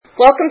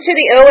Welcome to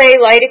the OA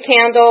Light a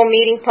Candle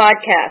Meeting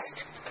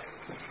Podcast.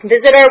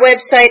 Visit our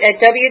website at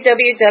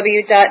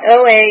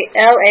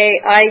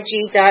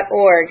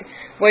www.oalaig.org,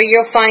 where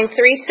you'll find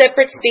 3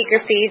 separate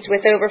speaker feeds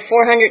with over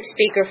 400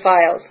 speaker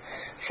files,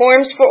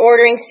 forms for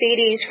ordering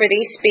CDs for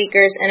these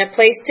speakers, and a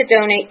place to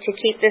donate to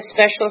keep this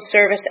special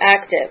service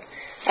active.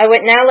 I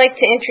would now like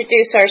to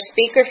introduce our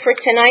speaker for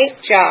tonight,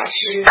 Josh.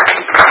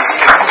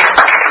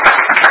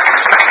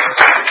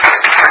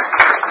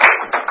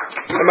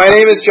 My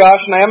name is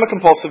Josh, and I am a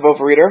compulsive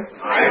overeater.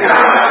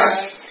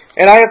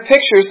 And I have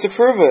pictures to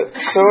prove it.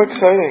 So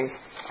exciting.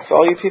 So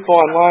all you people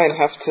online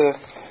have to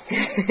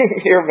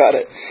hear about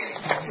it.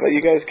 But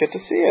you guys get to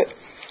see it.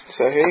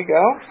 So here you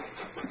go.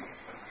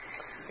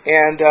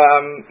 And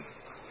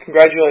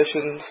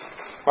congratulations,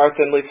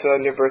 Martha and Lisa,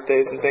 on your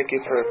birthdays. And thank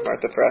you,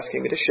 Martha, for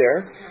asking me to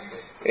share.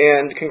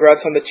 And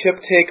congrats on the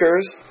chip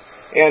takers.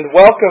 And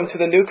welcome to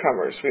the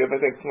newcomers. We have, I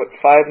think,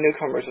 5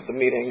 newcomers at the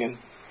meeting.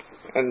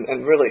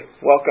 And really,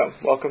 welcome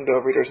to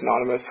Overeaters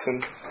Anonymous,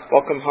 and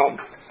welcome home.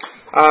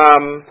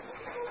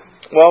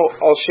 Well,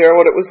 I'll share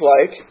what it was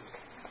like,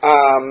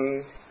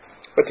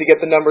 but to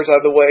get the numbers out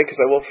of the way, because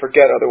I will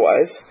forget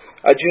otherwise,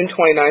 June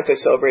 29th, I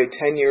celebrated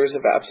 10 years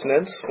of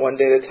abstinence, one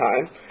day at a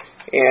time,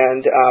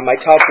 and my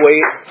top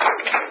weight,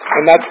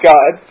 and that's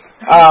God,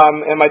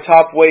 and my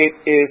top weight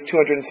is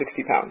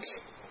 260 pounds.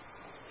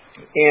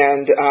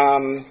 And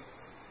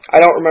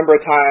I don't remember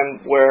a time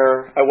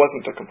where I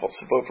wasn't a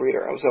compulsive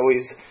overeater. I was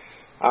always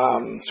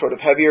sort of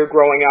heavier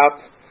growing up,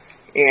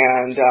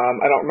 and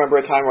I don't remember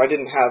a time where I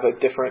didn't have a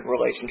different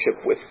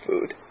relationship with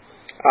food.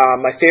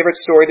 My favorite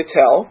story to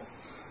tell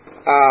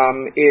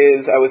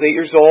is I was 8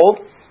 years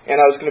old, and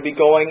I was going to be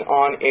going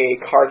on a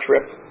car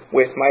trip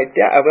with my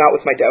dad, not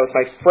with my dad, with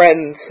my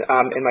friends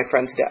and my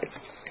friend's dad.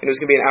 And it was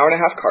going to be an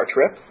hour-and-a-half car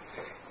trip,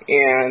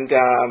 and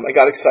I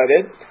got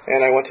excited,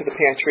 and I went to the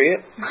pantry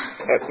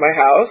at my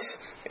house,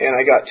 and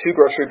I got 2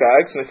 grocery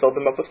bags, and I filled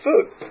them up with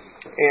food.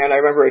 And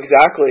I remember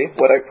exactly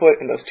what I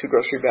put in those 2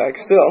 grocery bags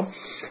still,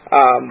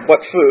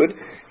 what food,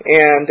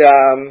 and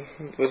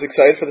was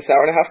excited for this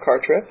hour-and-a-half car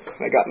trip.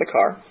 I got in the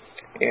car,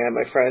 and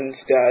my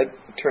friend's dad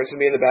turns to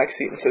me in the back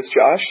seat and says,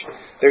 "Josh,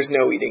 there's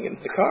no eating in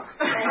the car."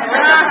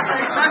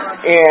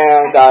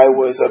 And I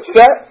was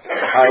upset,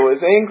 I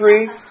was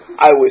angry,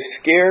 I was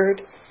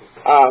scared,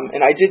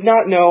 and I did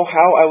not know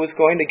how I was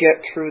going to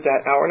get through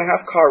that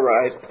hour-and-a-half car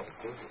ride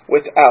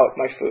without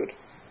my food.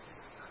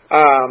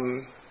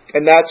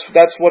 And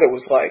that's what it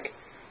was like.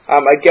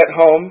 I'd get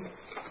home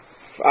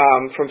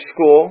from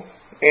school,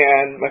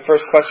 and my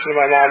first question to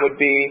my mom would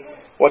be,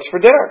 "What's for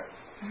dinner?"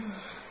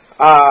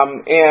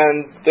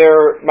 And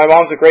my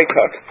mom's a great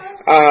cook,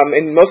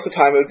 and most of the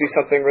time it would be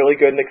something really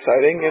good and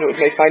exciting, and it would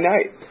make my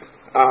night,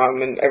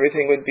 and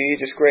everything would be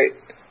just great.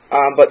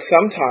 But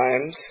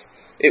sometimes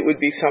it would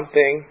be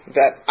something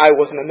that I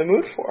wasn't in the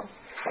mood for,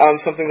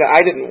 something that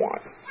I didn't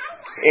want.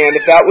 And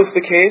if that was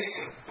the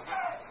case,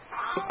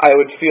 I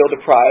would feel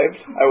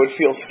deprived. I would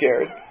feel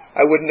scared.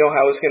 I wouldn't know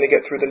how I was going to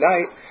get through the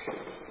night.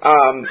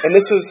 And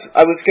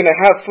I was going to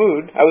have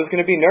food. I was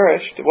going to be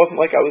nourished. It wasn't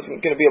like I wasn't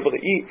going to be able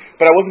to eat,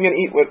 but I wasn't going to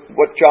eat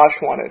what Josh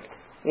wanted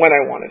when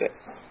I wanted it.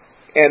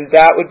 And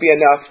that would be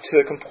enough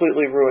to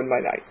completely ruin my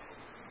night.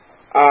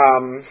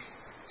 I,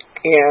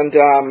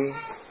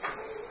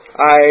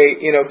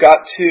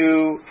 got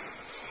to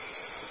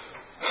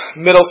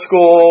middle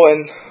school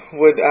and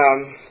would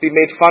be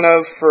made fun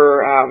of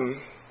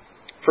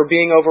for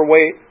being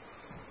overweight,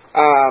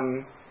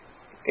 and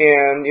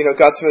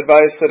got some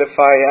advice that if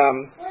I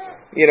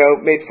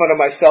made fun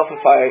of myself,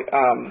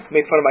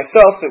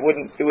 it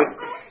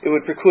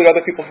would preclude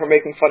other people from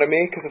making fun of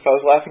me, because if I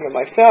was laughing at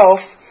myself,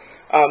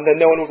 then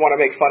no one would want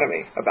to make fun of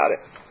me about it.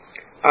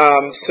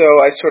 So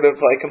I sort of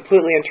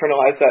completely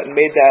internalized that and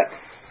made that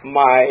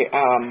my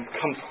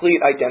complete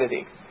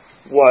identity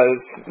was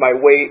my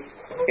weight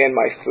and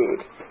my food.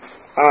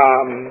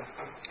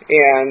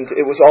 And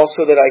it was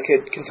also that I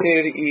could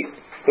continue to eat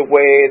the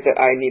way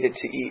that I needed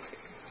to eat.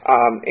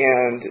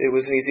 And it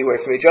was an easy way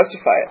for me to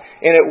justify it.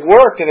 And it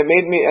worked, and it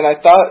made me, and I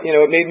thought,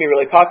 it made me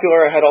really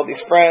popular. I had all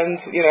these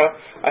friends,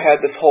 I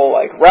had this whole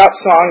rap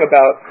song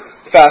about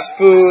fast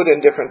food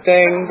and different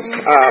things.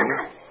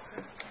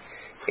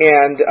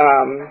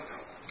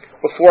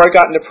 Before I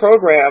got into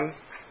program,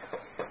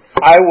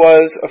 I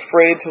was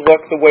afraid to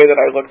look the way that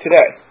I look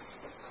today.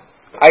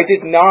 I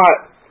did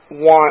not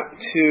want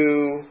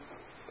to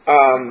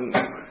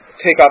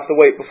take off the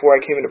weight before I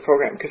came into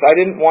program, because I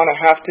didn't want to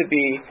have to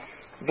be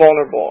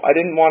vulnerable. I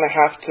didn't want to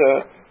have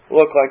to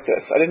look like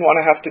this. I didn't want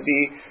to have to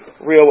be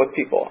real with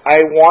people. I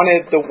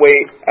wanted the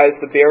weight as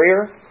the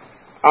barrier,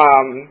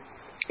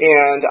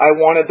 and I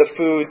wanted the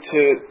food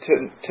to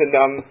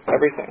numb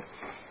everything.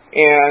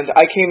 And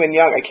I came in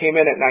young. I came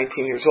in at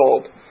 19 years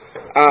old,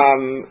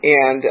 and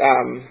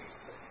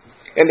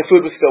the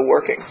food was still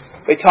working.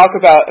 They talk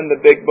about in the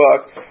big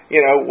book,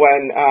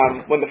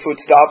 when the food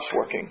stops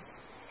working,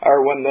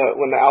 or when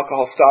the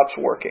alcohol stops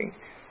working,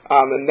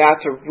 and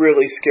that's a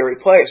really scary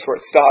place where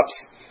it stops,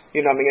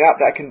 numbing it out.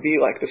 That can be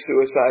like the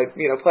suicide,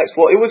 place.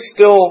 Well, it was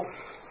still,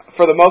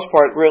 for the most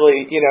part,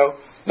 really,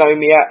 numbing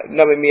me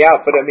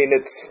out. But I mean,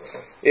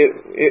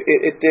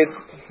 it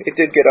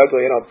did get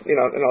ugly, and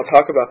I'll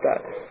talk about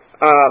that.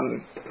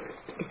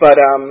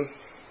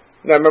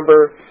 I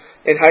remember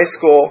in high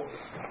school,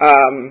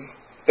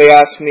 they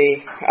asked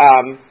me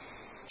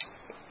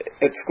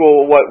at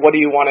school, what do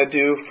you want to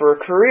do for a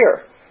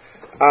career?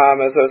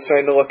 As I was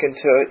starting to look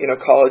into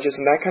colleges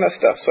and that kind of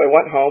stuff. So I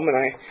went home and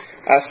I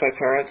asked my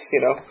parents,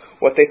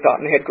 what they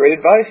thought, and they had great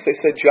advice. They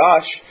said,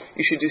 Josh,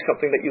 you should do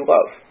something that you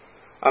love.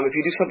 If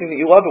you do something that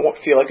you love, it won't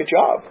feel like a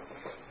job.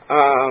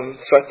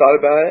 So I thought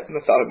about it, and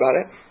I thought about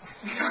it,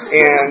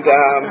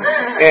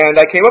 and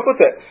I came up with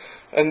it.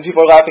 And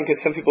people are laughing because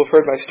some people have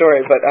heard my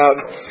story, but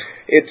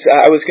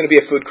I was going to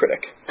be a food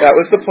critic. That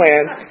was the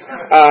plan.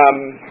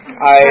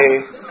 I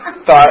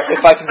thought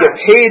if I could get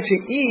paid to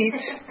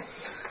eat,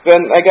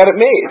 then I got it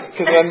made,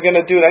 because I'm going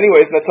to do it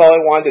anyways, and that's all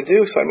I wanted to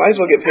do, so I might as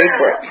well get paid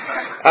for it.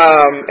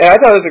 And I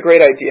thought it was a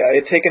great idea.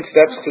 I had taken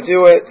steps to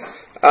do it.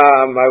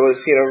 I was,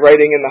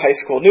 writing in the high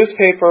school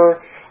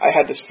newspaper. I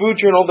had this food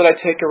journal that I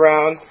take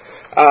around.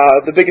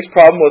 The biggest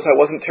problem was I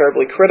wasn't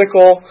terribly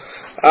critical.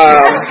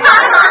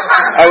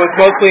 I was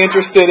mostly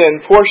interested in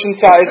portion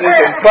sizes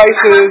and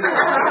prices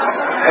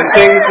and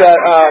things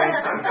that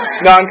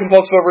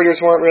non-compulsive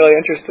overeaters weren't really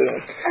interested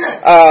in.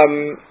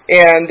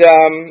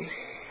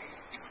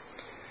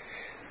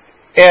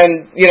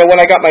 And when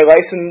I got my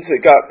license,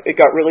 it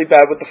got really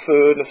bad with the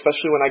food, and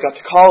especially when I got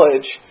to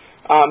college,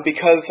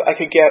 because I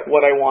could get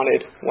what I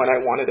wanted when I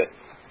wanted it.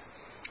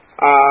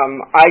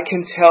 I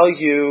can tell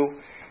you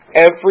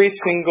every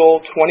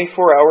single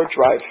 24-hour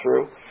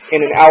drive-through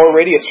in an hour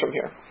radius from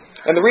here.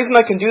 And the reason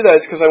I can do that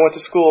is because I went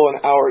to school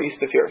an hour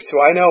east of here,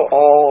 so I know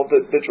all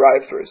the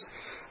drive-throughs.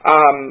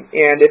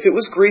 And if it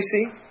was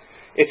greasy,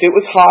 if it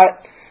was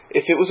hot,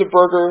 if it was a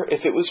burger,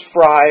 if it was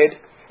fried,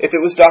 if it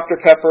was Dr.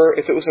 Pepper,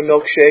 if it was a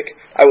milkshake,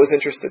 I was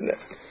interested in it.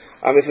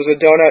 If it was a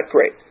donut,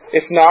 great.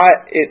 If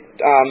not,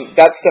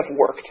 that stuff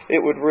worked.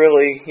 It would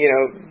really,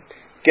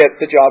 get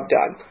the job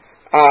done.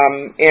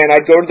 And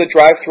I'd go to the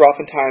drive-thru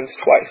oftentimes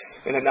twice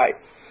in a night.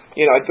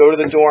 I'd go to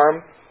the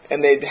dorm,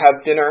 and they'd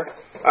have dinner,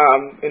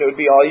 and it would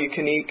be all you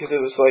can eat because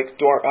it was like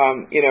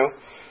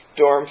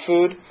dorm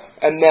food.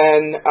 And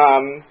then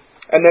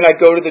I'd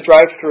go to the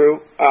drive-thru,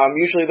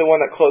 usually the one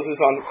that closes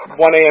on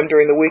 1 a.m.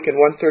 during the week and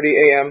 1:30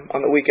 a.m.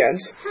 on the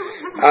weekends.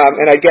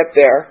 And I'd get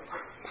there,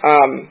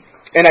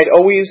 and I'd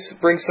always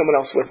bring someone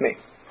else with me.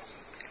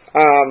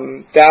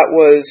 That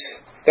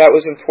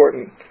was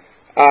important.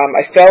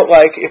 I felt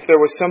like if there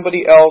was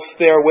somebody else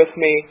there with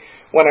me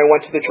when I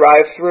went to the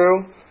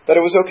drive-thru, that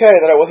it was okay,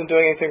 that I wasn't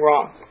doing anything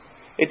wrong.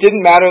 It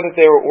didn't matter that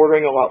they were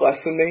ordering a lot less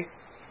than me.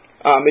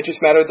 It just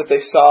mattered that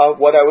they saw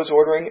what I was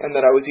ordering and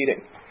that I was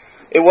eating.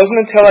 It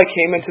wasn't until I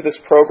came into this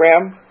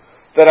program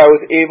that I was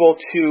able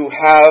to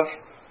have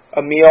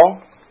a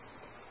meal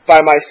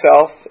by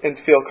myself and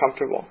feel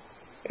comfortable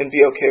and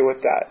be okay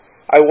with that.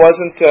 I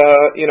wasn't,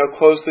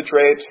 close the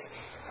drapes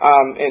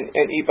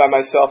and eat by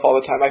myself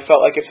all the time. I felt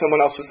like if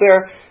someone else was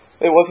there,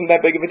 it wasn't that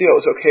big of a deal.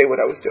 It was okay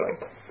what I was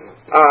doing.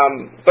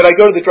 But I'd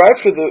go to the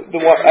drive-thru,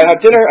 I'd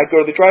have dinner, I'd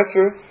go to the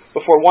drive-thru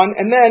before 1,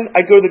 and then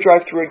I'd go to the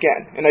drive-thru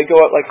again. And I'd go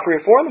at like 3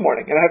 or 4 in the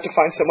morning, and I'd have to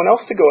find someone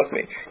else to go with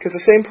me, because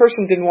the same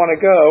person didn't want to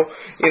go,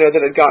 that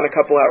had gone a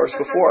couple hours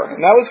before.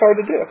 And that was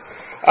hard to do.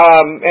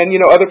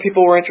 Other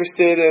people were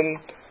interested in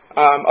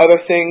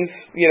other things,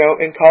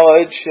 in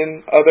college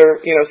and other,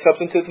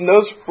 substances, and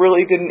those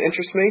really didn't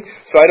interest me.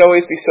 So I'd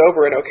always be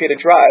sober and okay to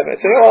drive. And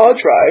I'd say, I'll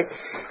drive,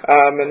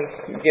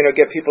 and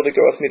get people to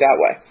go with me that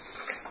way.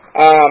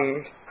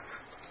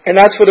 And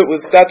that's what it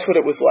was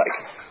like.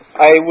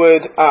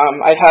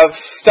 I'd have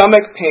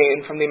stomach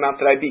pain from the amount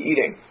that I'd be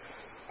eating.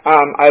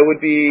 I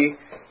would be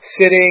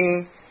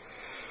sitting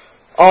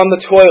on the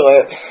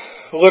toilet,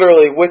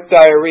 literally with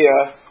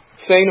diarrhea,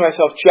 saying to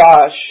myself,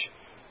 Josh,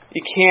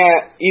 you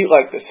can't eat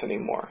like this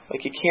anymore.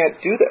 Like, you can't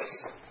do this.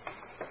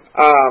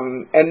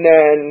 And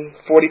then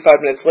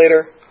 45 minutes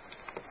later,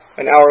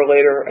 an hour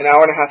later, an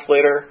hour and a half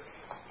later,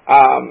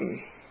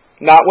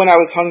 not when I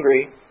was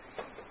hungry,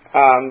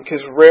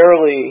 because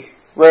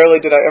rarely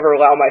did I ever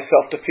allow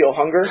myself to feel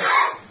hunger.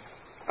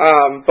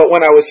 But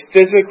when I was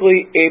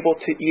physically able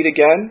to eat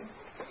again,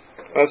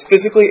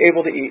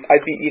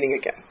 I'd be eating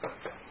again.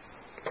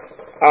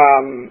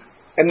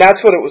 And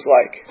that's what it was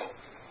like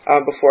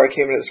before I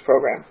came into this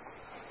program.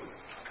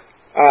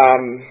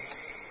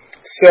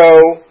 So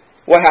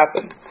what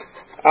happened?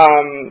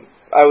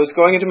 I was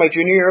going into my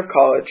junior year of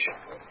college,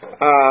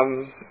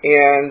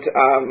 and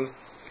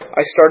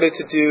I started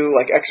to do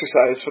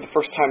exercise for the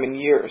first time in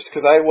years,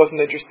 because I wasn't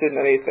interested in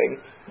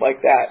anything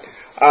like that,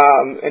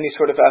 any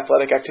sort of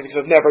athletic activities. I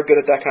was never good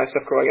at that kind of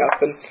stuff growing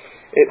up, and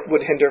it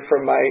would hinder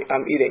from my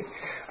eating.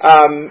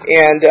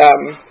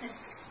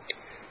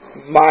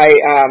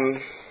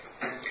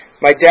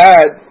 My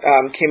dad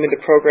came into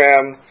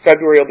program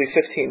February. Will be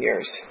 15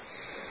 years.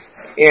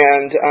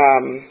 And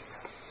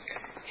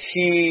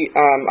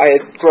I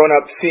had grown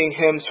up seeing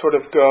him sort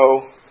of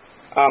go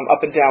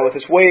up and down with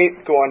his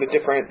weight, go on to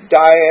different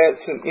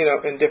diets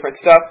and different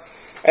stuff.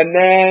 And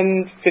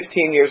then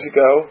 15 years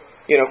ago,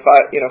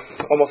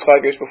 almost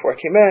 5 years before I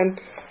came in,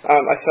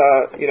 I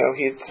saw,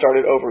 he had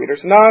started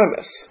Overeaters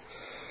Anonymous.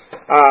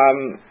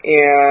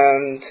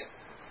 And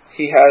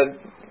he had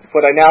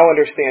what I now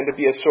understand to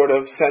be a sort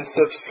of sense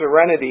of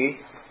serenity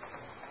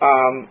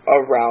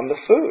around the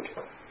food.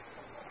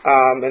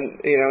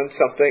 And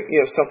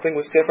something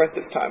was different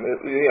this time.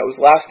 It was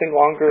lasting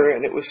longer,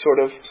 and it was sort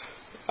of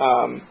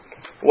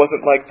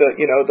wasn't like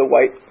the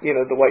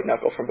white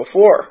knuckle from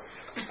before.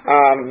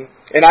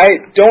 And I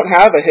don't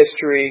have a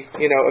history,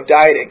 of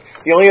dieting.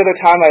 The only other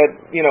time I had,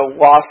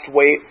 lost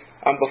weight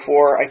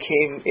before I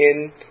came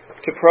in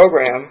to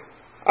program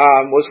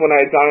was when I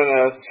had gone on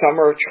a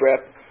summer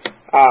trip,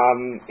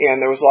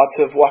 and there was lots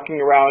of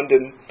walking around,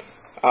 and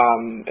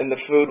the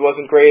food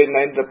wasn't great, and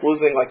I ended up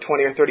losing like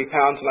 20 or 30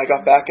 pounds, and I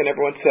got back and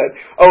everyone said,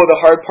 oh, the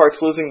hard part's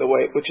losing the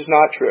weight, which is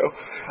not true.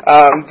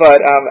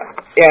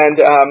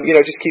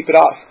 Just keep it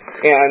off.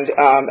 And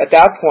at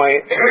that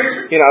point,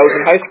 I was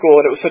in high school,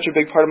 and it was such a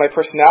big part of my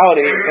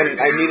personality, and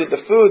I needed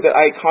the food that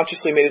I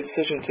consciously made a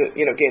decision to,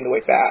 gain the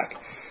weight back,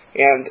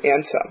 and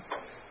some.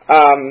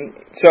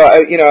 So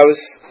I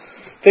was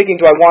thinking,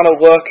 do I want to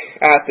look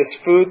at this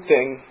food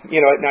thing,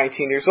 at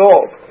 19 years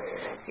old?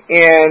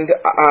 And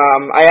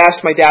I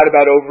asked my dad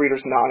about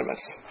Overeaters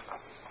Anonymous.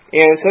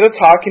 And instead of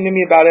talking to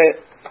me about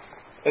it,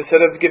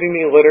 instead of giving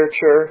me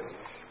literature,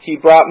 he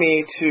brought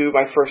me to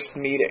my first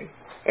meeting.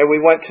 And we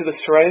went to the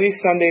Serenity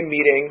Sunday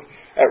meeting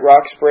at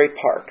Roxbury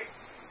Park.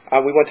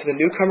 We went to the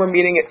newcomer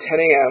meeting at 10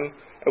 a.m.,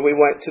 and we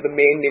went to the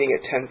main meeting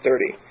at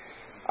 10:30.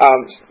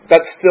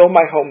 That's still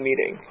my home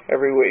meeting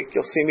every week.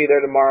 You'll see me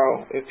there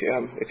tomorrow if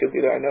you'll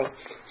be there. I know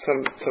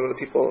some of the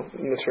people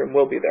in this room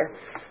will be there.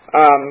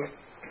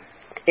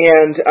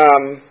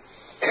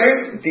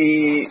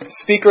 The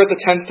speaker at the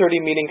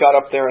 10:30 meeting got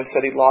up there and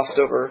said he'd lost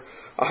over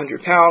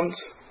 100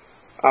 pounds.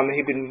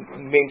 He'd been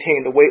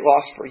maintaining the weight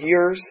loss for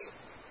years.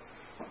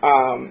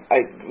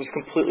 I was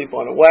completely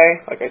blown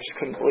away. I just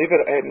couldn't believe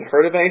it. I hadn't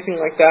heard of anything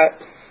like that.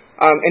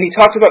 And he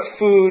talked about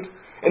food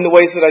in the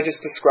ways that I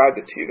just described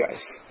it to you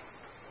guys.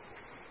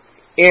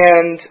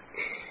 And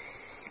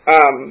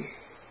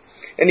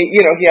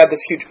he had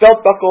this huge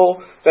belt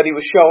buckle that he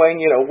was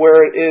showing,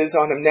 where it is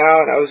on him now,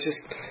 and I was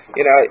just,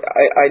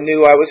 I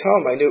knew I was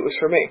home. I knew it was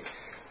for me.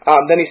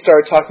 Then he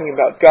started talking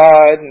about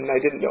God, and I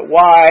didn't know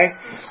why.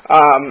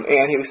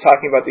 And he was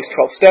talking about these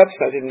 12 steps,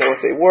 and I didn't know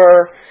what they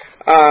were.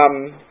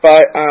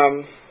 But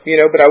I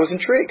was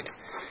intrigued.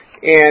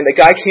 And a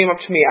guy came up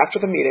to me after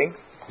the meeting,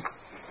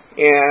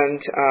 and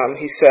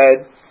he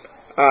said,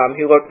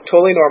 he looked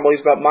totally normal.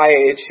 He's about my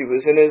age. He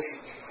was in his,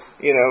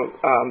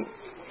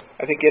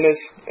 I think in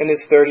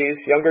his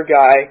 30s, younger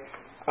guy,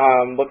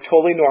 looked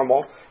totally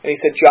normal. And he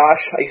said,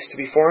 Josh, I used to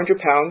be 400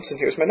 pounds, and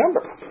here's my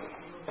number.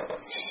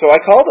 So I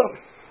called him.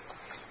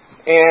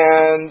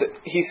 And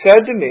he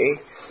said to me,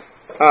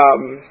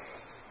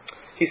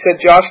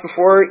 Josh,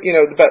 before,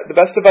 the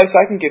best advice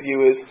I can give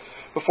you is,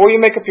 before you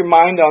make up your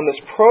mind on this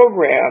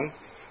program,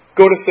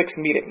 go to 6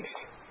 meetings.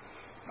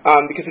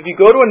 Because if you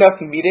go to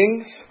enough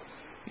meetings,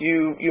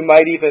 you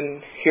might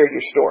even hear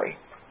your story.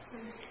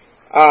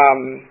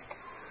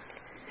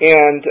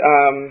 And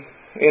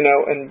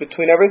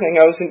between everything,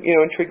 I was,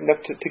 intrigued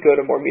enough to go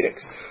to more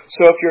meetings.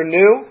 So if you're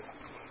new,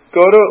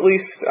 go to at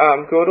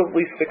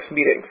least 6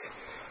 meetings.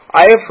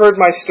 I have heard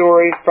my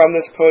story from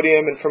this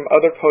podium and from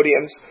other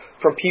podiums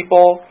from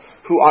people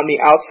who, on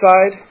the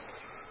outside,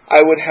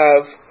 I would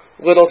have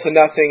little to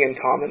nothing in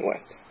common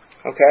with.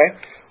 Okay,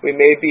 we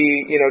may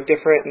be,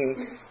 different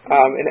in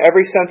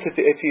every sense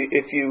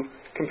if you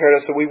compared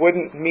us. So we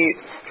wouldn't meet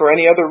for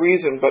any other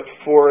reason but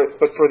for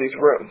these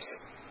rooms.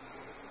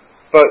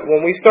 But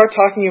when we start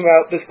talking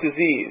about this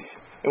disease,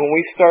 and when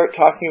we start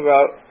talking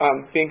about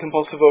being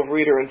compulsive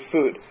overeater and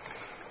food,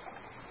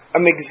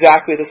 I'm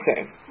exactly the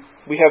same.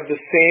 We have the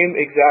same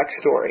exact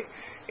story.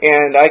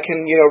 And I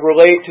can,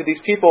 relate to these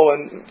people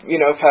and,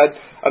 I've had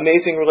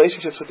amazing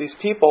relationships with these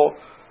people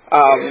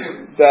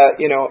that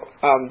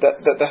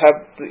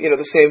have,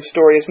 the same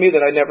story as me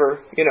that I never,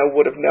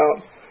 would have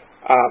known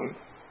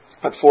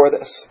before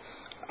this.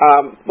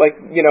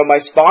 My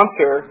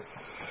sponsor,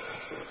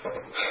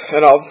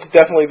 and I'll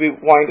definitely be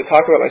wanting to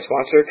talk about my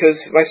sponsor, because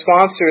my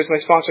sponsor is my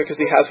sponsor because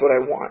he has what I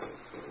want.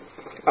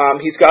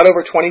 He's got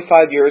over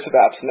 25 years of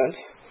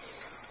abstinence.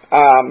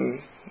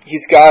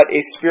 He's got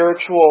a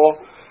spiritual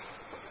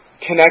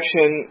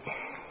connection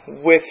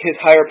with his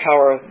higher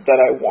power that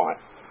I want.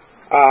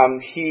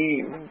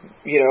 He,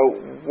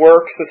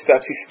 works the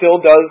steps. He still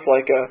does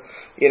like a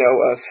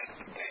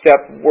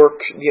step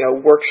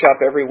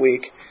workshop every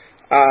week.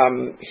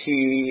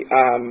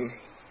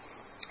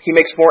 He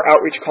makes more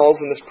outreach calls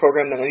in this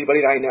program than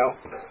anybody that I know.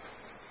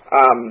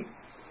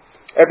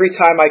 Every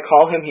time I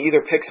call him, he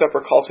either picks up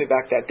or calls me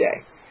back that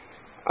day.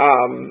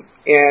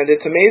 And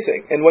it's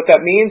amazing. And what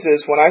that means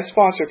is when I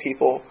sponsor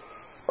people,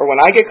 or when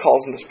I get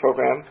calls in this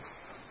program,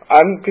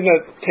 I'm going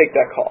to take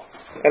that call.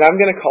 And I'm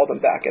going to call them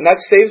back. And that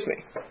saves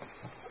me.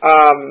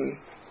 And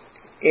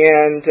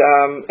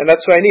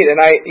that's what I need.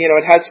 And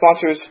it had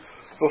sponsors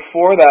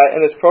before that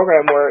in this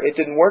program where it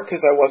didn't work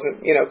because I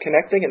wasn't,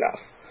 connecting enough.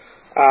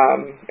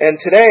 And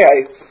today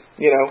I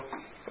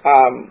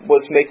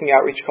was making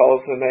outreach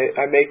calls, and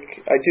I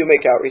do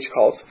make outreach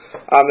calls.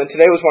 And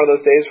today was one of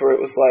those days where it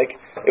was like,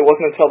 it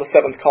wasn't until the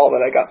 7th call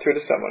that I got through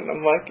to someone.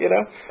 I'm like,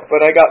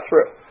 but I got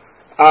through.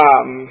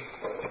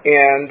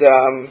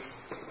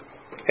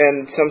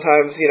 And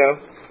sometimes,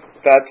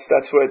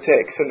 that's what it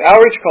takes. And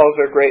outreach calls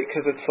are great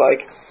because it's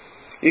like,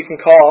 you can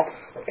call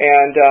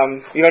and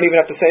you don't even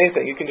have to say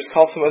anything. You can just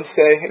call someone and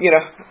say,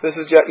 this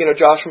is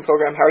Josh from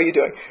program, how are you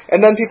doing?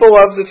 And then people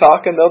love to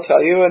talk and they'll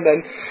tell you, and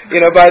then,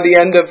 by the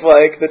end of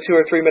like the 2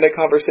 or 3 minute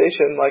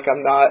conversation, like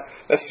I'm not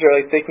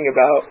necessarily thinking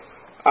about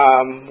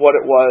what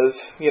it was,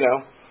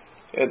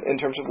 in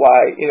terms of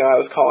why, I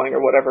was calling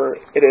or whatever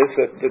it is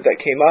that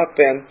came up.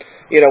 And,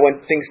 when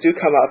things do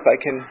come up, I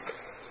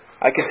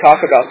can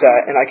talk about that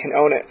and I can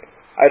own it.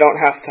 I don't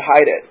have to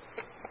hide it.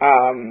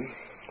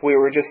 We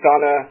were just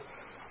on a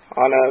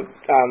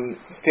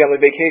family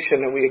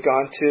vacation, and we had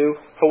gone to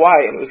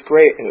Hawaii, and it was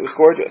great, and it was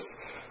gorgeous.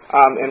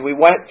 And we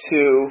went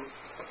to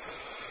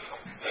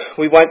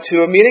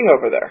a meeting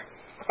over there.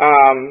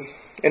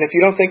 And if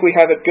you don't think we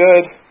have it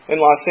good in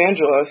Los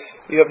Angeles,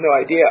 you have no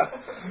idea.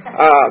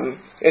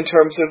 In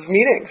terms of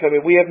meetings, I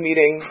mean, we have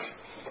meetings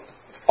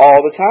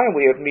all the time.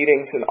 We have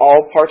meetings in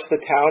all parts of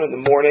the town in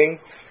the morning,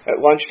 at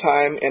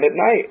lunchtime, and at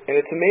night, and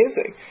it's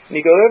amazing. And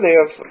you go there, they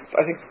have,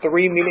 I think,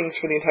 3 meetings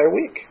for the entire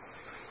week.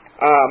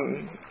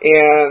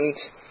 And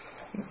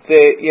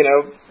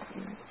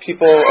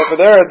people over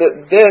there,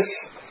 this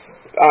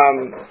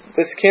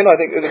candle, I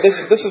think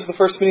this was the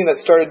first meeting that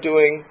started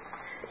doing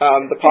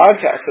the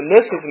podcast, and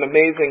this is an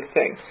amazing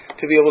thing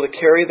to be able to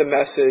carry the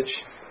message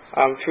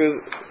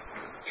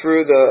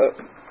through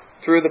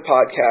the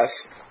podcast.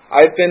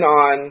 I've been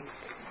on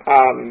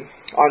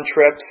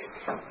trips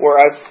where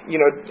I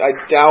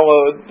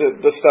download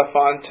the stuff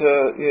onto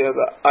the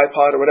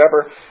iPod or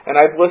whatever, and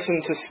I've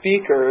listened to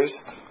speakers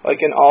like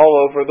in all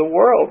over the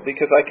world,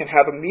 because I can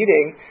have a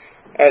meeting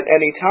at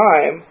any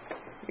time,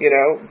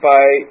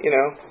 by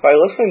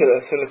listening to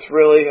this, and it's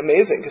really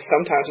amazing because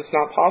sometimes it's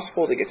not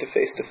possible to get to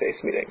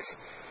face-to-face meetings,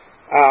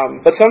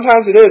 but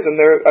sometimes it is,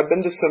 and I've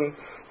been to some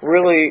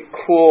really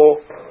cool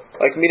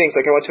like meetings.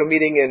 Like I went to a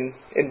meeting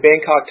in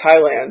Bangkok,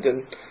 Thailand,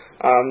 and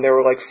there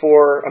were like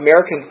 4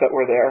 Americans that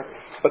were there,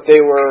 but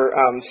they were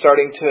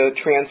starting to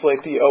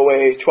translate the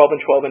OA 12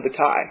 and 12 into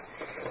Thai.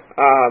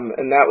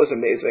 And that was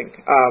amazing.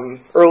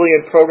 Early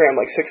in program,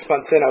 like 6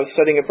 months in, I was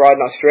studying abroad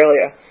in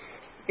Australia,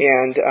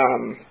 and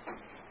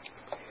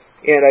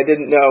I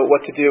didn't know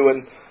what to do.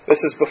 And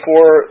this was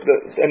before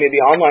any of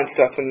the online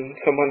stuff. And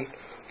someone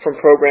from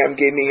program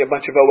gave me a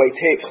bunch of OA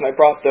tapes, and I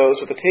brought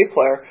those with a tape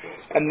player.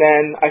 And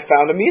then I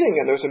found a meeting,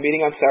 and there was a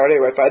meeting on Saturday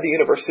right by the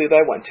university that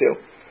I went to.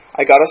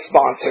 I got a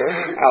sponsor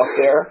out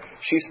there.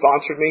 She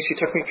sponsored me. She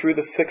took me through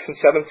the 6th and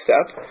 7th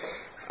step.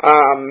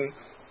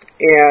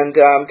 And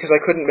because I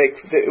couldn't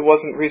it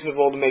wasn't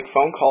reasonable to make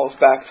phone calls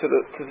back to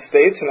the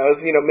States, and I was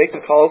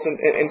making calls and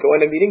going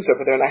to meetings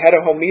over there, and I had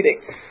a home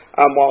meeting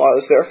while I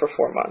was there for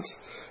 4 months,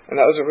 and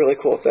that was a really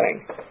cool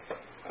thing.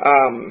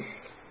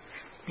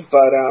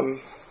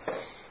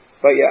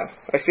 But yeah,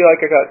 I feel like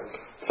I got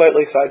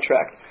slightly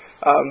sidetracked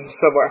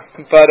somewhere.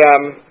 But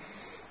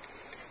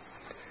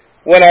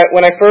when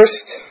I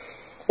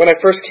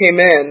first came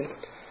in,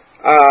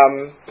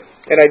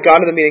 and I'd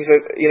gone to the meetings,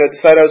 I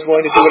decided I was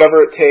willing to do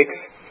whatever it takes.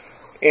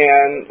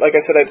 And like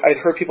I said, I'd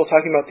heard people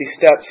talking about these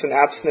steps and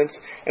abstinence,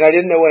 and I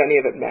didn't know what any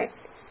of it meant.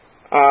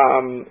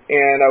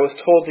 And I was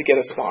told to get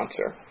a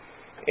sponsor.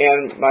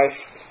 And my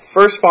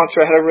first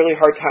sponsor I had a really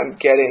hard time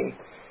getting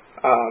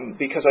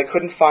because I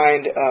couldn't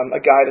find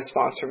a guy to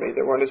sponsor me.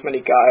 There weren't as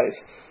many guys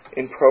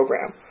in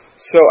program.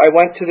 So I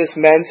went to this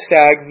men's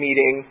stag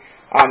meeting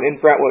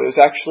in Brentwood. It was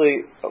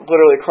actually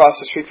literally across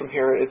the street from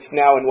here. It's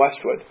now in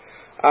Westwood.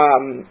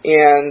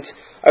 And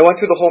I went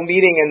through the whole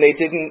meeting, and they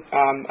didn't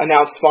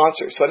announce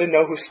sponsors, so I didn't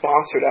know who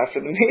sponsored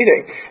after the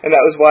meeting, and that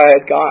was why I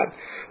had gone.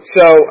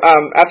 So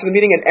after the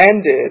meeting had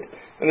ended,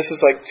 and this was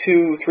like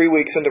 2-3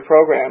 weeks into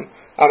program,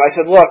 I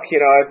said, look,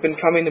 I've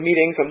been coming to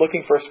meetings, I'm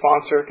looking for a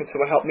sponsor, can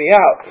someone help me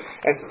out?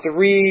 And 3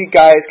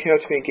 guys came up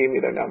to me and gave me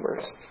their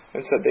numbers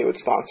and said they would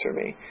sponsor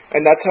me.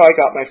 And that's how I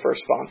got my first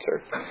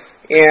sponsor.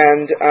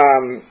 And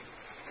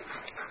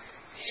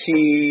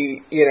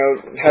he,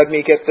 had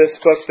me get this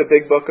book, The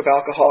Big Book of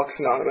Alcoholics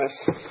Anonymous,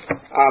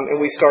 and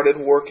we started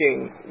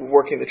working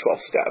the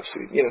 12 steps.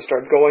 We,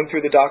 started going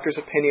through the doctor's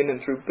opinion and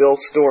through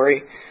Bill's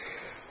story,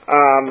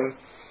 and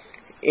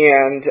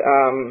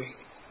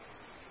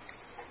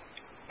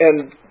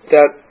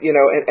that,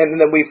 and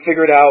then we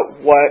figured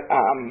out what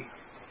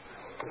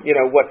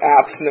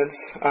abstinence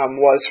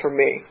was for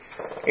me,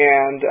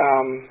 and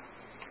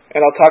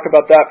I'll talk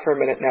about that for a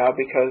minute now,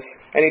 because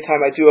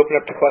anytime I do open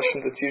up to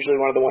questions, it's usually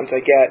one of the ones I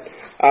get,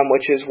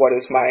 which is, what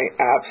is my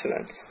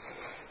abstinence?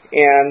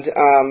 And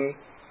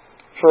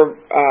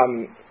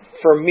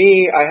for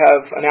me, I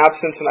have an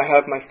abstinence and I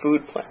have my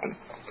food plan.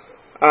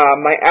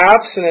 My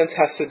abstinence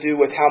has to do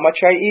with how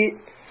much I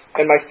eat,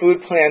 and my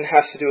food plan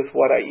has to do with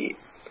what I eat.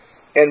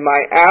 And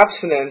my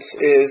abstinence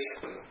is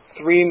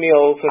 3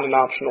 meals and an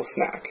optional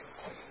snack.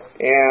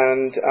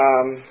 and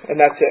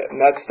that's it. And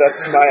that's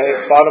my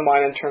bottom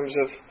line in terms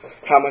of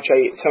how much I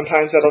eat.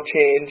 Sometimes that'll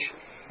change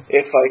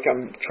if like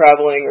I'm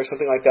traveling or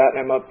something like that,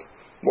 and I'm up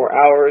more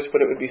hours,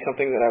 but it would be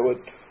something that I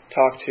would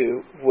talk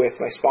to with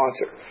my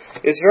sponsor.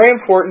 It's very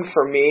important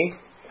for me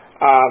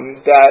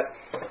that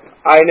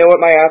I know what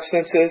my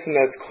abstinence is and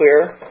that's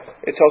clear.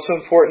 It's also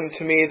important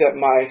to me that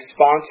my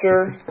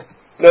sponsor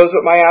knows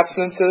what my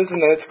abstinence is and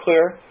that it's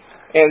clear.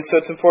 And so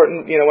it's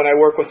important, when I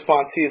work with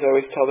sponsees, I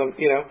always tell them,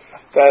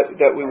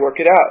 that we work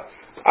it out.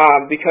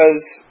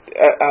 Because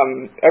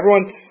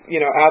everyone's,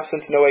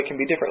 abstinence in OA can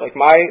be different. Like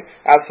my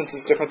abstinence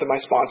is different than my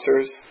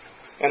sponsors.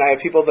 And I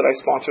have people that I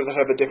sponsor that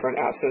have a different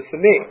abstinence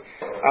than me.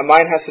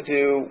 Mine has to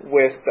do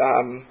with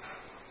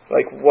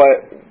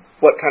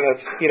what kind of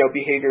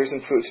behaviors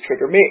and foods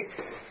trigger me.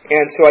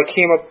 And so I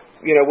came up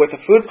with a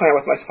food plan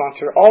with my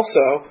sponsor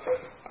also,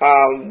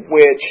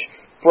 which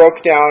broke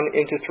down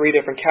into 3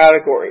 different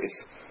categories,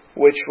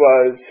 which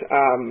was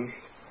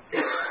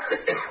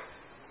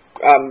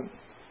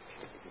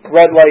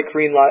red light,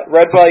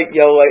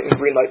 yellow light, and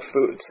green light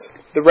foods.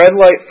 The red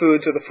light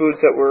foods are the foods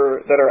that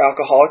are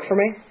alcoholic for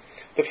me.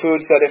 The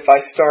foods that if I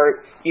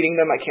start eating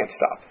them, I can't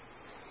stop.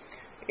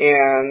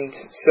 And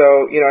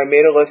so, I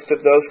made a list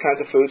of those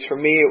kinds of foods. For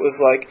me, it was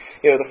like,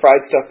 the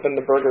fried stuff and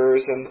the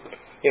burgers, and,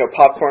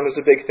 popcorn was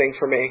a big thing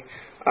for me,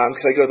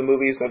 because I go to the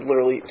movies and I'd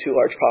literally eat 2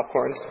 large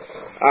popcorns,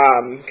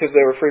 because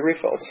they were free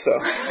refills, so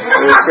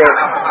it was great.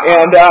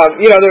 And,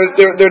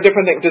 there are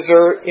different things,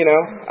 dessert,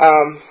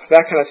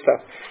 that kind of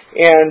stuff.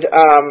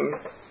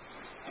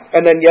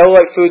 And then yellow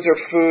light foods are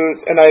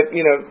foods, and that's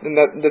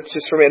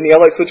just for me. And the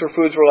yellow light foods were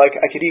foods where like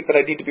I could eat, but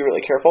I need to be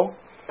really careful.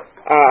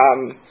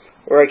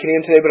 Or I can eat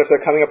them today, but if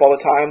they're coming up all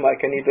the time,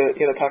 like I need to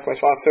talk to my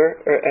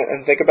sponsor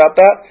and think about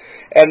that.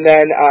 And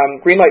then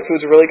green light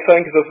foods are really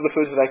exciting because those are the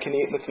foods that I can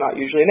eat, and it's not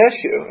usually an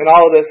issue. And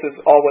all of this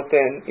is all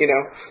within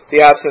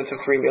the absence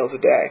of 3 meals a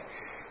day.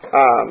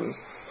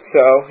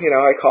 So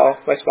I call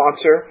my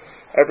sponsor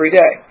every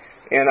day,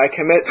 and I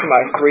commit to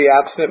my 3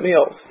 abstinent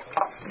meals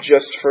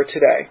just for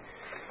today.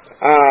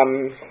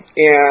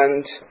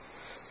 And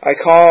I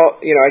call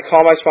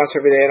my sponsor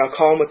every day, and I'll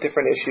call him with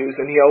different issues,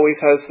 and he always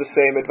has the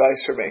same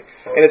advice for me.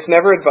 And it's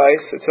never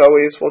advice, it's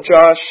always, well,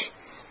 Josh,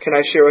 can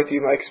I share with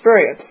you my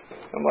experience?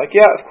 I'm like,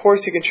 yeah, of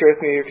course you can share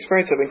with me your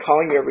experience. I've been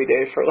calling you every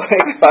day for like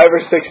 5 or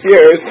 6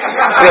 years.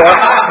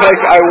 Like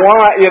I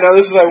want, this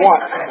is what I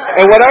want.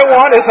 And what I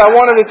want is I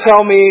want him to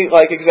tell me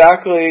like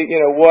exactly,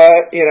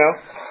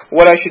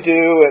 what I should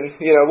do, and,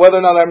 whether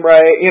or not I'm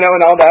right,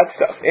 and all that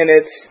stuff. And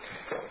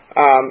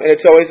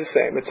it's always the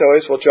same. It's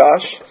always, well,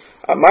 Josh,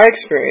 my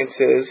experience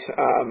is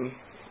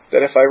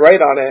that if I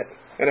write on it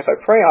and if I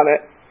pray on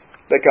it,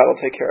 that God will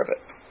take care of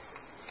it.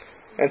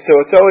 And so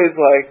it's always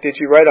like, did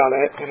you write on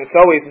it? And it's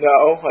always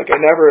no, like I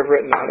never have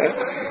written on it.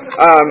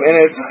 And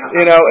it's,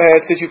 and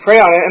it's, did you pray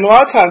on it? And a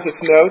lot of times it's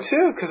no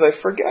too, because I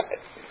forget.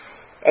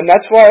 And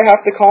that's why I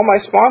have to call my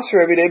sponsor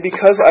every day,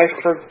 because I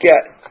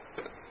forget.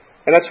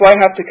 And that's why I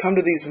have to come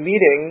to these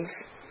meetings,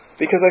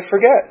 because I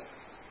forget.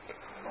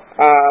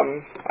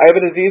 I have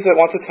a disease that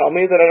wants to tell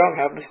me that I don't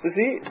have this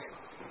disease.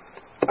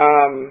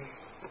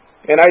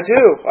 And I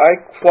do. I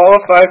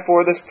qualify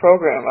for this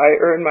program. I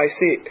earn my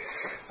seat.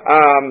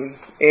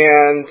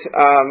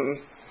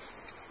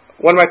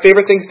 One of my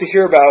favorite things to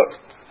hear about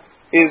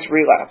is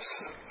relapse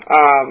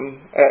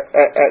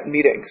at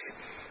meetings,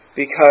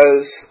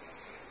 because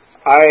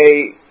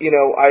I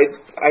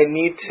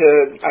need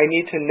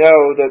to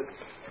know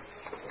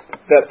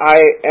that I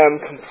am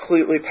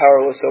completely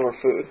powerless over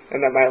food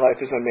and that my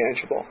life is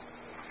unmanageable.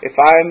 If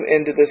I'm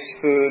into this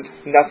food,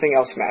 nothing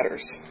else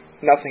matters.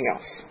 Nothing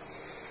else.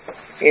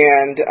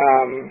 And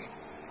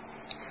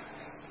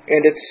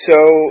it's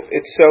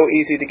so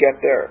easy to get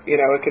there.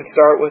 It can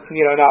start with,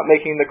 not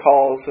making the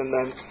calls, and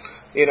then,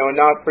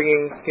 not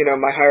bringing,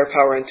 my higher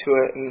power into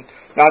it, and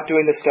not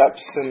doing the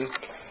steps, and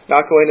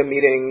not going to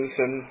meetings,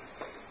 and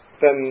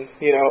then,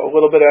 a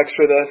little bit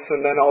extra this,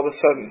 and then all of a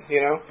sudden,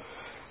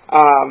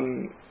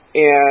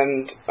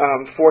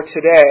 for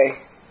today,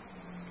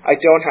 I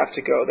don't have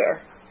to go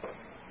there.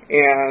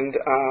 And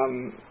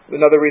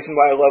another reason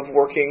why I love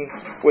working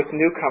with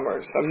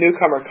newcomers. I'm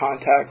newcomer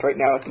contact right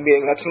now at the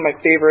meeting. That's one of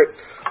my favorite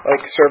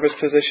service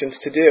positions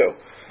to do,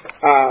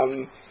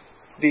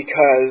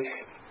 because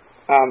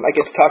I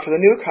get to talk to the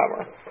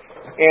newcomer,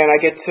 and I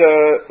get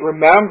to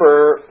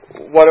remember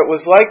what it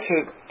was like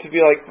to be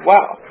like,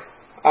 wow,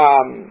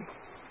 how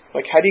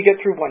do you get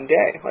through one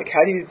day? How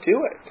do you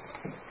do it?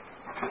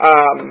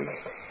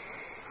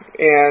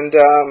 And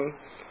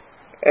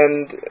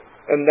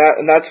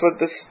that's what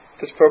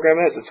this program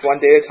is. It's one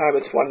day at a time.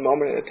 It's one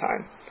moment at a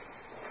time.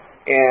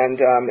 And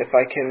if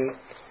I can,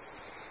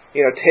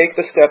 take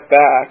the step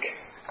back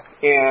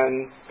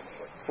and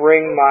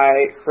bring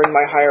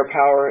my higher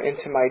power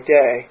into my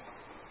day,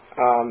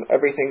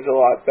 everything's a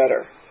lot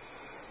better.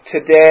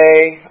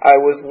 Today, I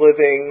was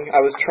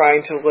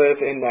trying to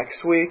live in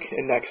next week,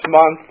 in next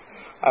month,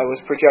 I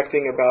was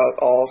projecting about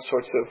all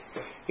sorts of,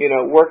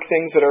 work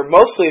things that are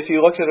mostly, if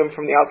you looked at them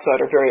from the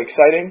outside, are very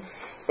exciting.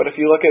 But if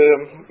you look at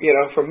them,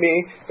 from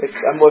me,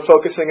 I'm more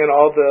focusing on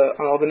all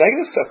the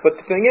negative stuff. But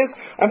the thing is,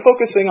 I'm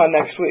focusing on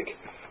next week.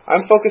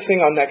 I'm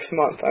focusing on next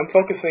month. I'm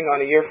focusing on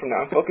a year from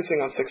now. I'm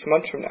focusing on 6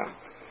 months from now.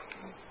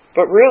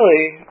 But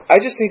really, I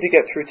just need to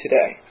get through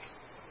today.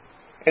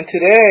 And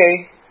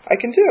today, I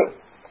can do.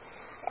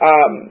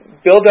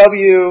 Bill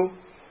W.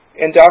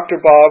 and Dr.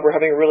 Bob were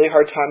having a really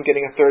hard time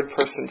getting a third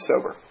person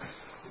sober.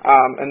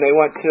 And they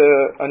went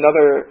to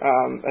another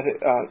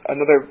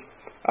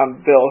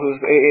Bill,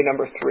 who's AA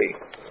number 3.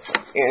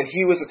 And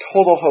he was a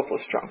total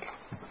hopeless drunk.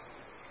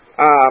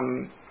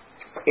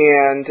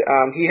 And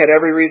he had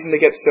every reason to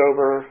get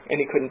sober, and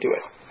he couldn't do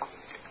it.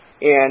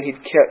 And he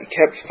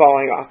kept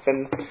falling off.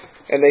 And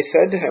they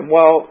said to him,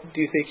 well,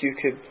 do you think you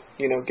could,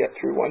 get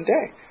through one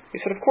day? He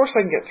said, of course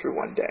I can get through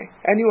one day.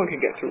 Anyone can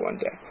get through one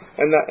day.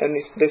 And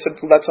they said,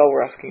 well, that's all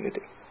we're asking you to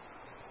do.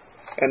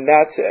 And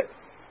that's it.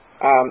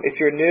 If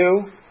you're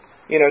new,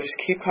 just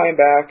keep coming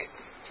back.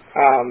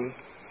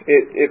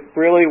 It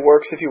really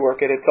works if you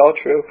work it. It's all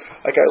true.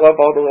 Like, I love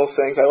all the little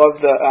things. I love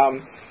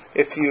the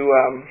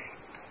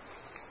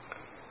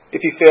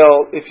if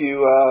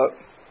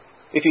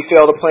you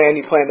fail to plan,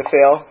 you plan to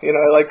fail.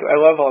 I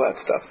love all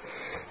that stuff.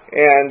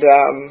 And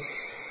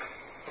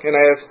I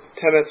have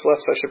 10 minutes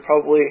left, so I should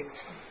probably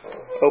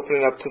open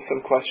it up to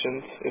some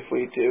questions if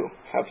we do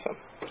have some.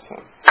 So.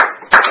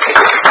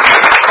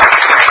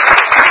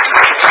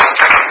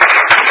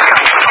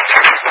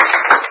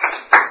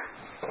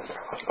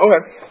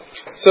 Okay.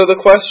 So the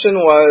question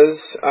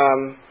was,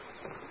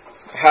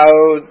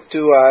 how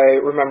do I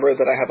remember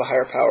that I have a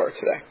higher power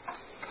today?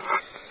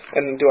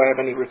 And do I have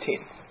any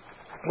routine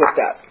with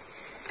that?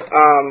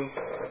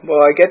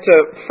 Well, I get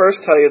to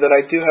first tell you that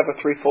I do have a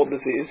threefold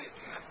disease.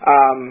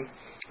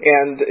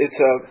 And it's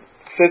a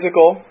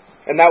physical,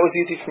 and that was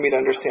easy for me to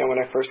understand when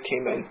I first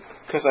came in,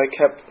 because I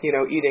kept,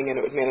 eating, and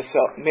it would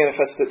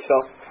manifest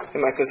itself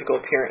in my physical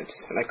appearance,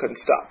 and I couldn't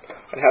stop.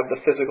 I'd have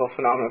the physical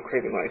phenomenon of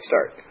craving when I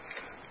start.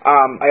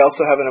 I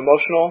also have an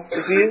emotional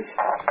disease,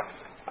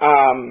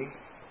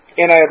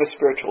 and I have a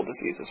spiritual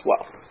disease as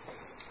well.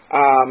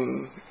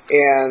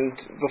 And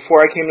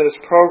before I came to this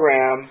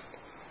program,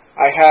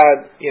 I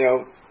had,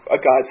 a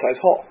God-sized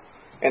hole,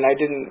 and I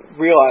didn't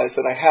realize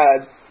that I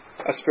had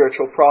a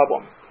spiritual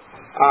problem.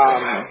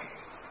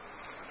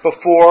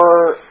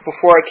 Before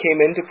I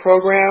came into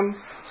program,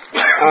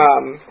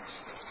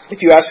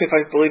 if you asked me if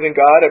I believe in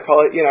God,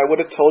 I would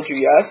have told you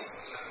yes.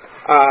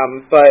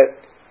 But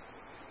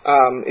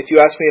if you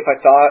asked me if I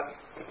thought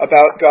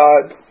about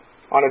God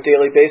on a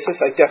daily basis,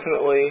 or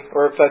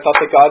if I thought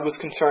that God was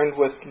concerned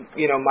with,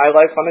 my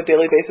life on a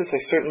daily basis, I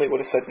certainly would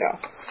have said no.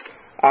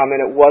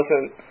 And it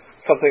wasn't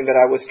something that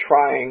I was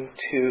trying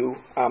to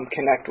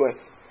connect with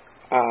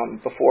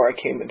before I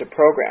came into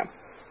program.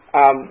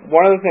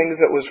 One of the things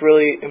that was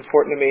really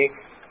important to me,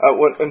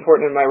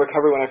 important in my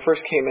recovery when I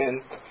first came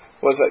in,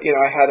 was that,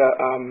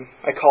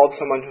 I called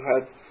someone who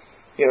had,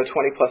 20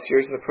 plus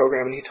years in the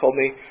program, and he told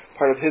me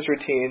part of his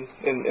routine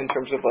in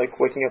terms of like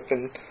waking up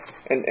and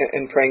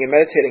praying and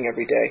meditating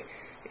every day.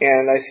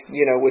 And I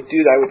would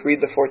do that. I would read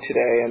the For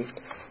Today, and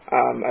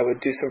I would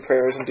do some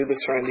prayers and do the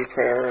Serenity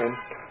Prayer, and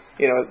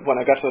when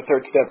I got to the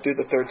third step, do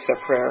the third step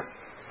prayer.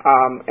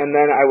 And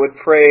then I would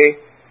pray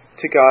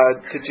to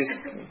God to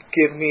just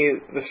give me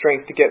the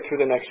strength to get through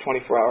the next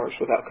 24 hours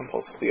without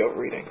compulsively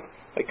overeating.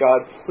 Like,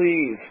 God,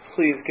 please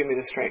give me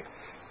the strength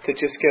to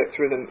just get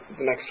through the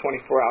next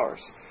 24 hours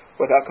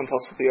without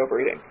compulsively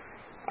overeating.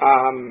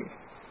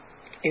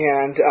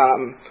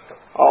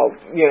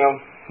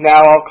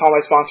 Now I'll call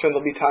my sponsor, and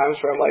there'll be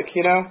times where I'm like,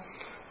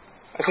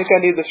 I think I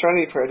need the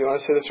Serenity Prayer. Do you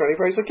want to say the Serenity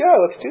Prayer? He's like, yeah,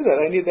 let's do that.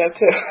 I need that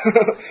too.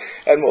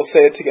 And we'll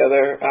say it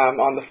together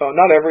on the phone.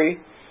 Not every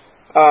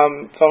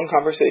phone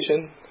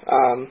conversation,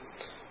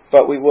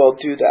 but we will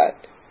do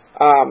that.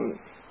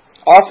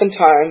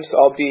 Oftentimes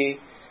I'll be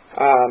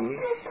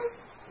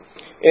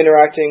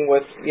interacting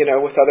with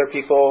other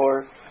people,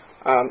 or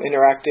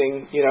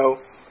interacting,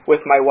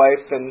 with my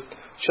wife, and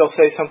she'll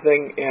say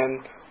something,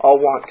 and I'll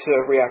want to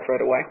react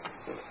right away.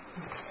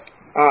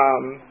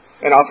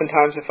 And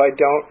oftentimes, if I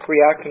don't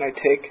react and I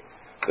take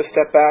the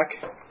step back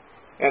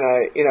and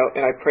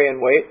I pray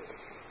and wait,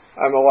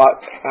 I'm a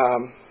lot.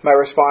 My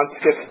response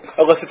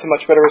elicits a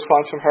much better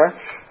response from her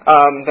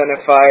than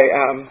if I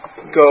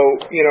go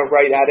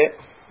right at it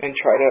and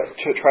try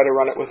to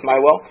run it with my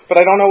will. But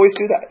I don't always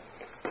do that,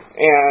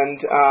 and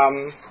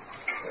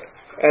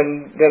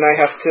then I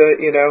have to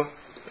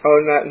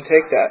own that and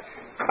take that.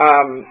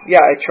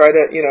 I try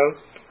to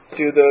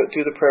do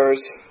the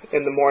prayers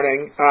in the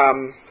morning.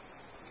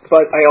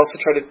 But I also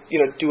try to,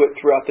 do it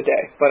throughout the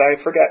day. But I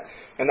forget.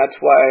 And that's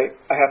why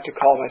I have to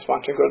call my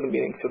sponsor and go to the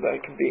meeting so that I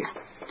can be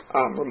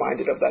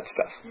reminded of that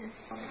stuff.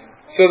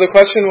 So the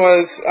question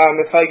was,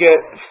 if I get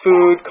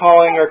food,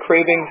 calling, or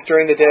cravings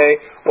during the day,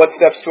 what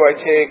steps do I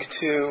take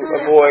to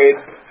avoid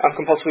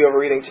compulsively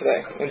overeating today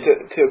and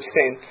to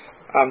abstain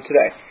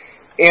today?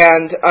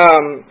 And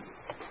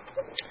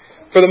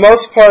for the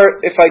most part,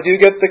 if I do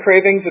get the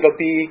cravings, it'll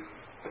be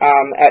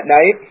At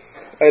night,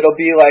 it'll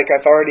be like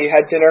I've already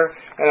had dinner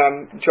and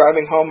I'm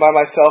driving home by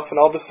myself, and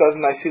all of a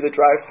sudden I see the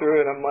drive-through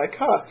and I'm like,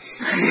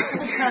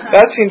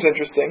 that seems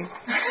interesting.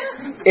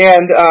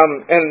 And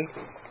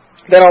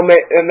then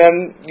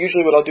then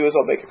usually what I'll do is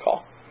I'll make a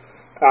call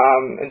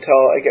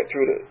until I get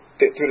through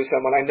to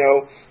someone. I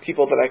know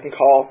people that I can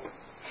call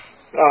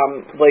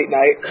late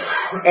night,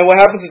 and what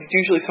happens is it's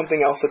usually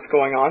something else that's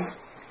going on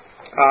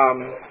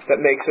that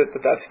makes it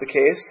that's the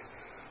case.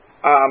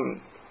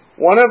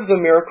 One of the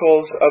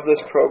miracles of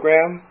this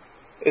program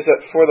is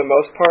that for the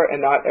most part,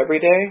 and not every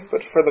day,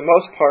 but for the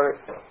most part,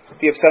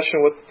 the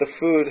obsession with the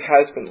food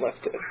has been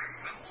lifted.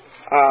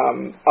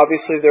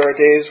 Obviously, there are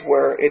days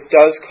where it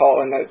does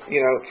call, and that,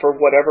 for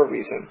whatever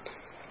reason.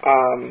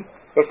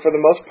 But for the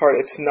most part,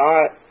 it's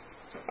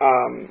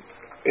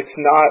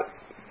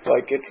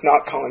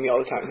not calling me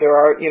all the time. There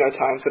are,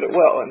 times that it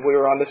will. And we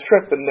were on this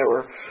trip, and there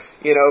were,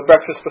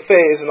 breakfast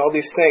buffets and all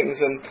these things.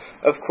 And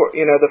of course,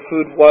 the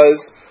food was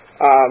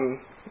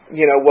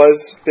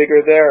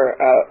bigger there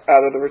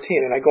out of the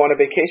routine. And I go on a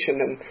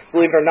vacation, and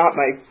believe it or not,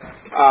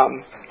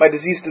 my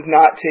disease does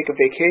not take a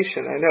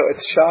vacation. I know,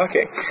 it's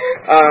shocking.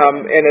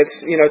 And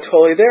it's,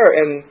 totally there.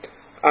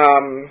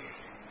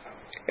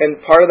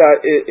 And part of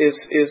that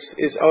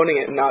is owning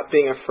it and not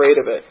being afraid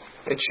of it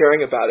and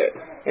sharing about it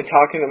and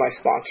talking to my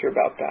sponsor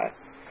about that.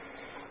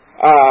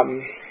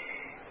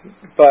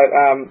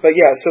 But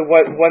yeah, so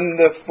when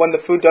the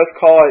food does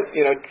call,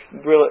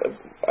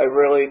 I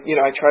really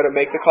try to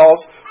make the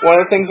calls. One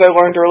of the things I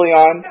learned early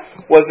on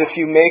was if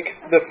you make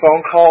the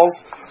phone calls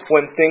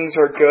when things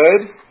are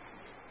good,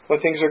 when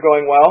things are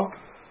going well,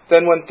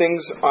 then when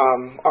things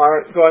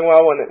aren't going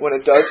well, when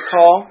it does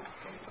call,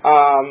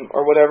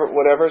 or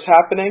whatever's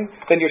happening,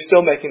 then you're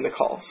still making the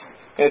calls.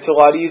 And it's a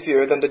lot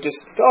easier than to just,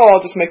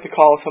 I'll just make the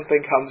call if something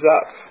comes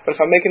up. But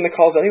if I'm making the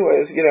calls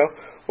anyways,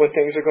 when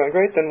things are going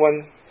great, then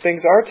when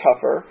things are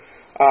tougher,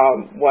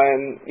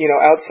 when,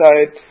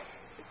 outside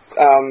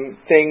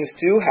things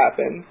do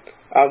happen,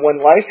 when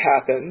life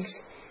happens,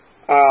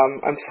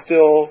 I'm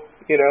still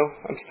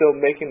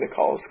making the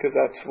calls because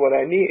that's what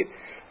I need.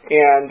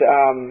 And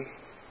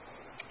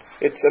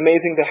it's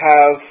amazing to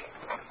have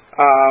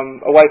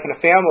a wife and a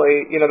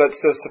family, that's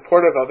so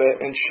supportive of it,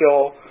 and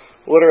she'll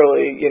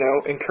literally,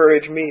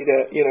 encourage me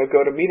to,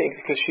 go to meetings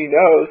because she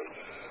knows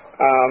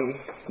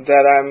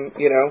that I'm,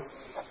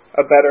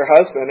 a better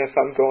husband if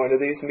I'm going to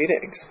these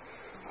meetings.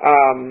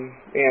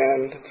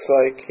 And it's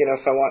like,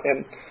 if I want,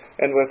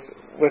 and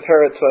with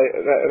her, it's like,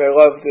 and I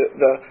love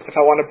if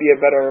I want to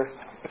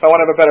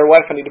have a better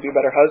wife, I need to be a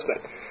better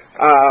husband.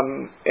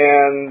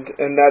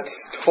 And that's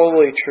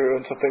totally true,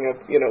 and something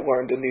I've,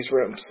 learned in these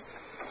rooms.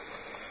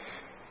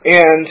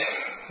 And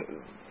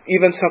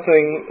even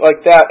something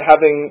like that,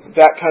 having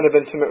that kind of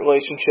intimate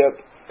relationship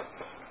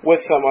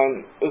with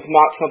someone was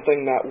not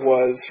something that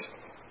was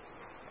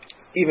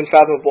even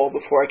fathomable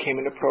before I came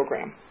into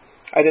program.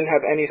 I didn't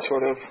have any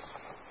sort of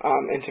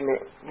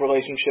intimate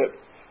relationship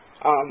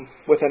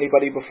with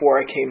anybody before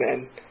I came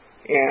in,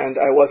 and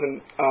I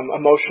wasn't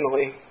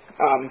emotionally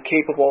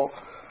capable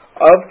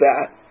of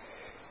that.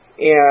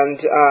 And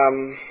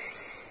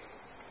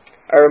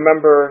I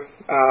remember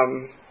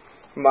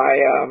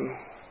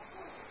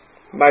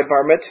my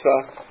bar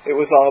mitzvah, it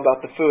was all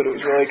about the food. It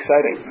was really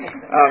exciting.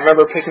 I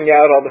remember picking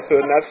out all the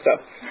food and that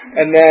stuff.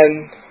 And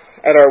then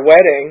at our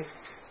wedding,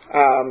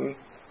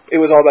 it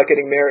was all about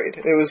getting married.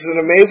 It was an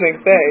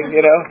amazing thing,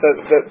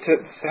 to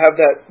have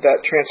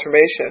that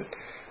transformation.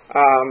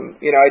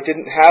 I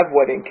didn't have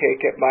wedding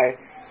cake at my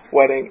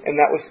wedding, and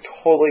that was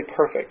totally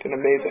perfect and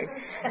amazing.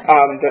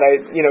 That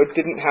I,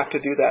 didn't have to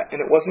do that. And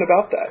it wasn't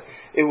about that.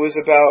 It was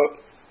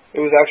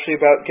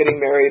actually about getting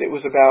married. It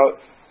was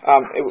about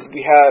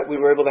we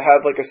were able to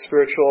have like a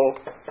spiritual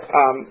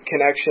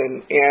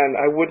connection, and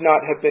I would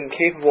not have been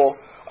capable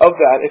of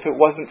that if it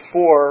wasn't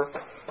for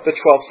the 12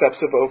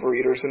 Steps of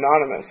Overeaters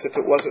Anonymous, if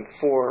it wasn't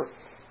for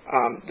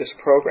this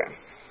program.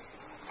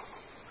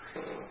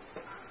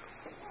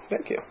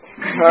 Thank you.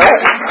 All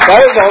right.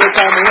 That is all the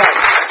time we have.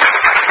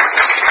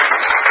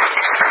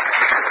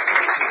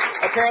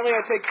 Apparently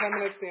I take 10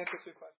 minutes to answer some questions.